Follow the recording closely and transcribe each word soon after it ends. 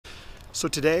So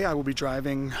today I will be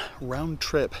driving round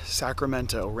trip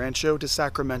Sacramento, Rancho to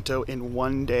Sacramento in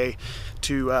one day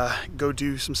to go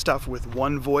do some stuff with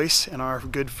OneVoice and our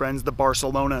good friends, the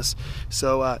Barcelonas.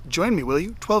 So join me, will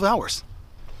you? 12 hours.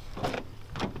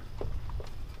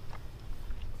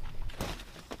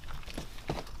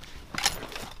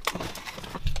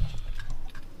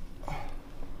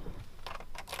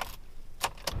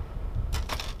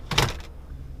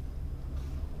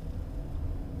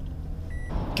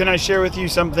 Can I share with you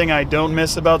something I don't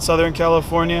miss about Southern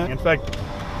California? In fact,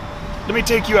 let me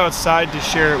take you outside to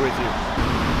share it with you.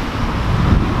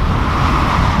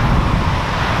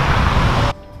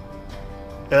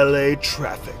 LA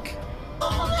traffic.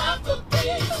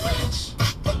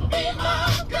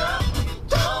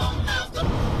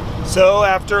 So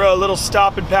after a little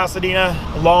stop in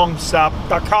Pasadena, a long stop,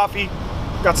 got coffee,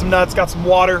 got some nuts, got some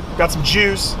water, got some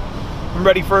juice. I'm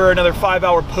ready for another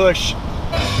 5-hour push.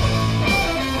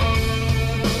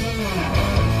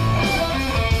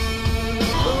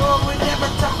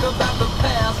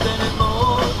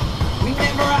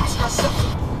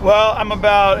 Well, I'm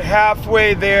about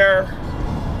halfway there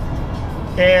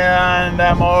and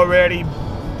I'm already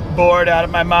bored out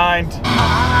of my mind.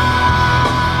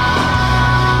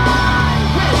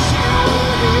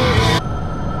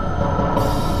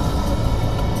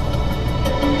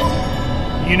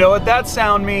 You know what that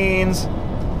sound means.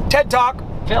 TED Talk.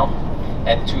 Film.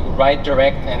 And to write,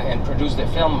 direct, and produce the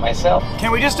film myself.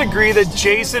 Can we just agree that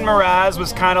Jason Mraz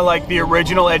was kind of like the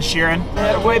original Ed Sheeran?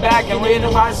 Way back and way in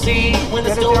my sea. When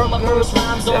the storm of first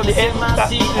rhymes on the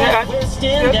MIC, we're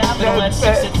stand out and let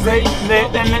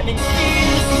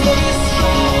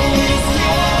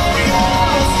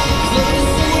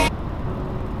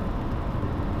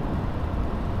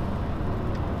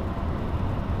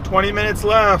 20 minutes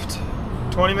left.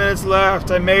 20 minutes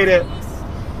left. I made it.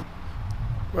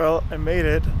 Well, I made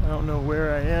it. I don't know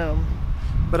where I am,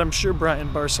 but I'm sure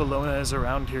Brian Barcelona is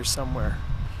around here somewhere.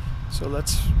 So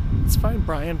let's find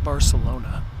Brian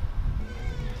Barcelona.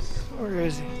 Where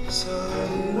is he?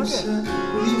 Look at him.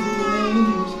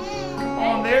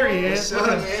 Oh, there he is. Keep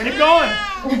going.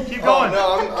 Keep going.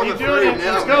 Oh, no, I'm keep doing it.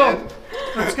 Let's go. Man.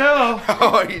 Let's go. How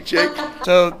are you, Jake?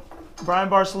 So Brian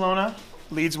Barcelona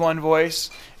leads OneVoice.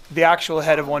 The actual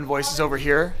head of OneVoice is over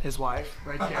here, his wife,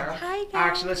 right there. Hi, guys.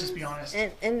 Actually, let's just be honest.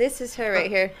 And this is her right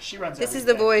here. She runs This is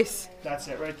everything. the voice. That's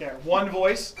it right there.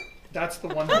 OneVoice, that's the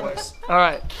OneVoice. All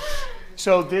right,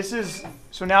 so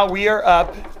now we are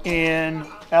up in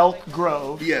Elk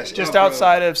Grove. Yes, just Elk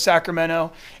outside Grove. of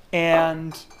Sacramento,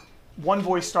 and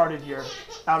OneVoice started here,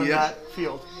 out of that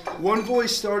field. OneVoice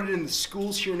started in the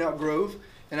schools here in Elk Grove,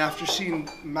 and after seeing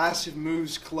massive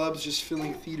moves, clubs just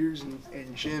filling theaters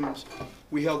and gyms,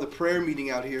 we held a prayer meeting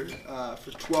out here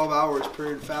for 12 hours,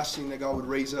 prayer and fasting, that God would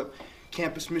raise up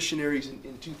campus missionaries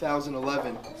in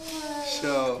 2011.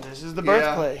 So this is the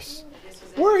birthplace.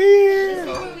 We're here.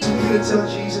 You're gonna tell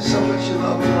Jesus how much you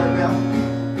love him right now.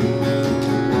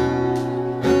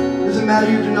 Doesn't matter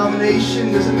your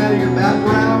denomination, doesn't matter your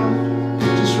background.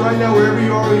 Just right now, wherever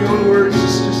you are, in your own words,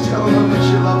 just tell him how much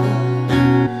you love him.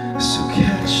 So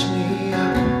catch me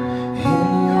up in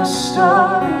your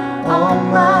story, all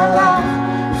my life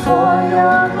for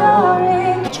your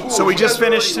glory. So we just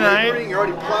finished tonight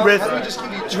with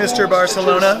Mr.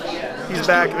 Barcelona. He's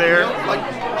back there.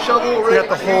 We got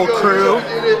the whole crew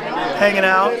hanging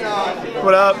out.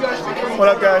 What up? What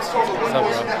up, guys? What's up,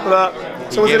 bro? What up?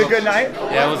 So was it a good night?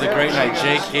 Yeah, it was a great night.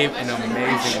 Jake gave an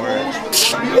amazing word.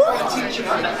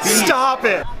 Stop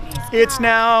it! It's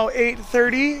now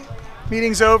 8:30.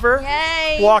 Meeting's over.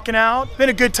 Yay! Walking out. Been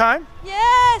a good time.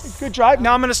 Yes! Good drive.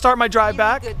 Now I'm gonna start my drive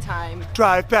back. Good time.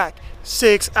 Drive back.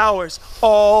 6 hours.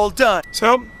 All done.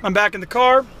 So I'm back in the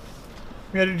car.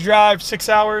 We had to drive 6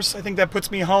 hours. I think that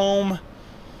puts me home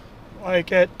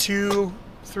like at 2,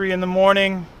 3 in the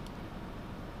morning.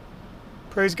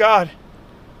 Praise God.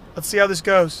 Let's see how this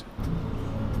goes.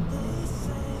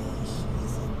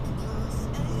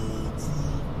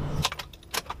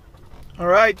 All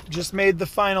right, just made the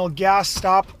final gas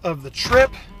stop of the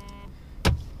trip.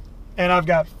 And I've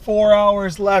got 4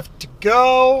 hours left to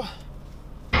go.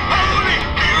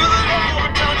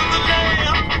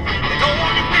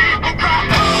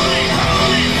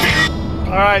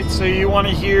 All right, so you want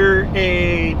to hear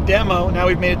a demo. Now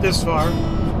we've made it this far.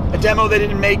 A demo that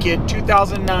didn't make it,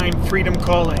 2009 Freedom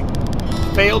Calling.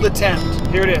 Failed attempt.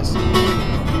 Here it is. I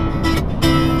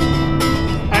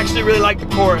actually really like the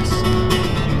chorus.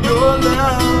 Your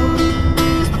love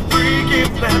is the free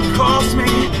gift that cost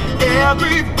me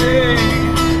everything.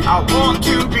 I want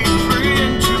to be free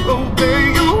and to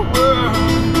obey your word,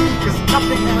 'cause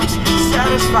nothing else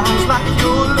satisfies like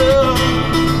your love.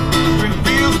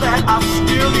 Reveals that I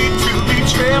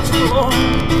transform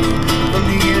from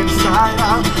the inside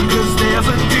out, 'cause there's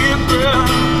a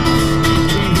difference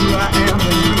between who I am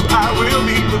and who I will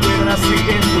be. The way that I see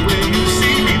and the way you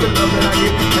see me, the love that I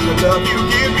give and the love you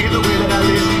give me, the way that I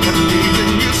live and the reason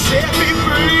you set me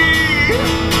free.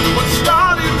 What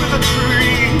started with a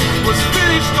tree was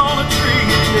finished on a tree.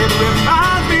 It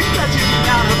reminds me that you're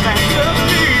not abandoned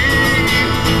me.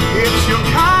 It's your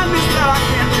kindness that I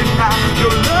can't deny.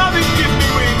 Your love has given me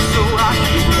wings so I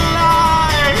can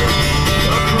fly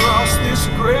across this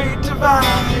great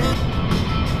divide.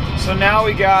 So now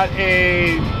we got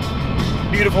a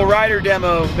beautiful rider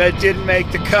demo that didn't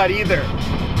make the cut either.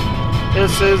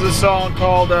 This is a song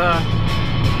called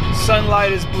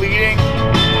Sunlight is Bleeding.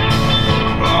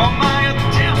 All my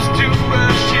attempts to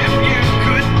worship you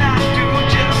could not do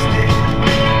justice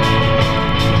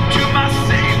to my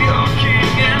Savior,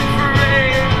 King and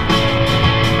friend.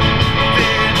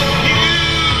 Then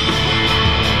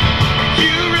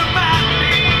you remind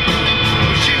me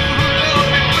you love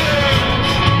me first.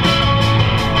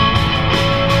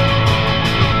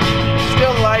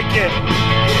 Still like it.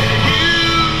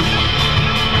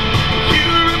 You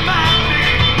remind me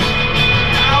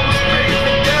I was made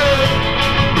for good.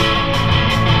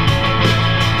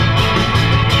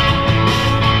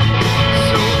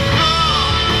 So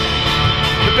come,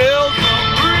 The build.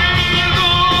 breathe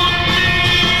on me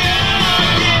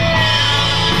again.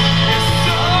 This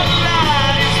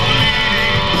sunlight is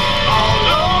bleeding all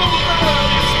over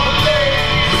this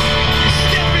place.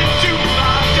 Step into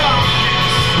my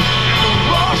darkness and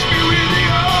wash me with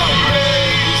your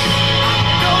grace. I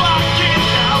know I can't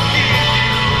outgive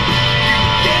you. You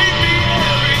gave me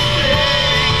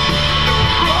everything. The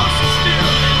cross is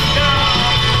still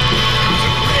enough to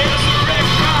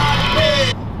resurrect my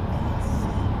faith.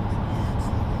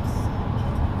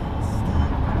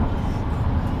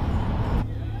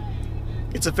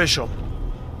 It's official.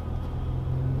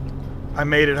 I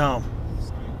made it home.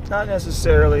 Not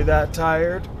necessarily that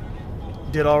tired.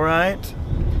 Did all right.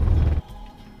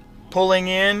 Pulling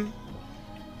in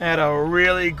at a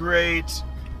really great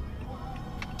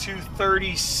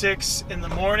 2:36 in the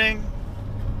morning.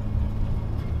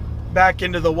 Back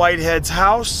into the Whitehead's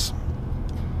house.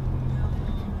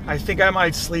 I think I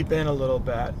might sleep in a little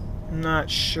bit. Not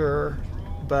sure,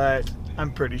 but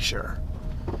I'm pretty sure.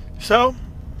 So,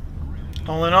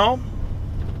 all in all,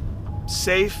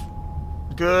 safe,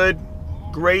 good,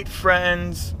 great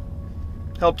friends,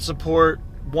 helped support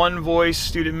OneVoice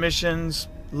Student Missions,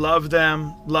 love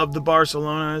them, love the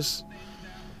Barcelonas.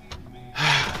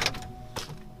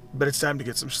 But it's time to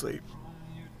get some sleep.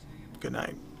 Good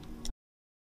night.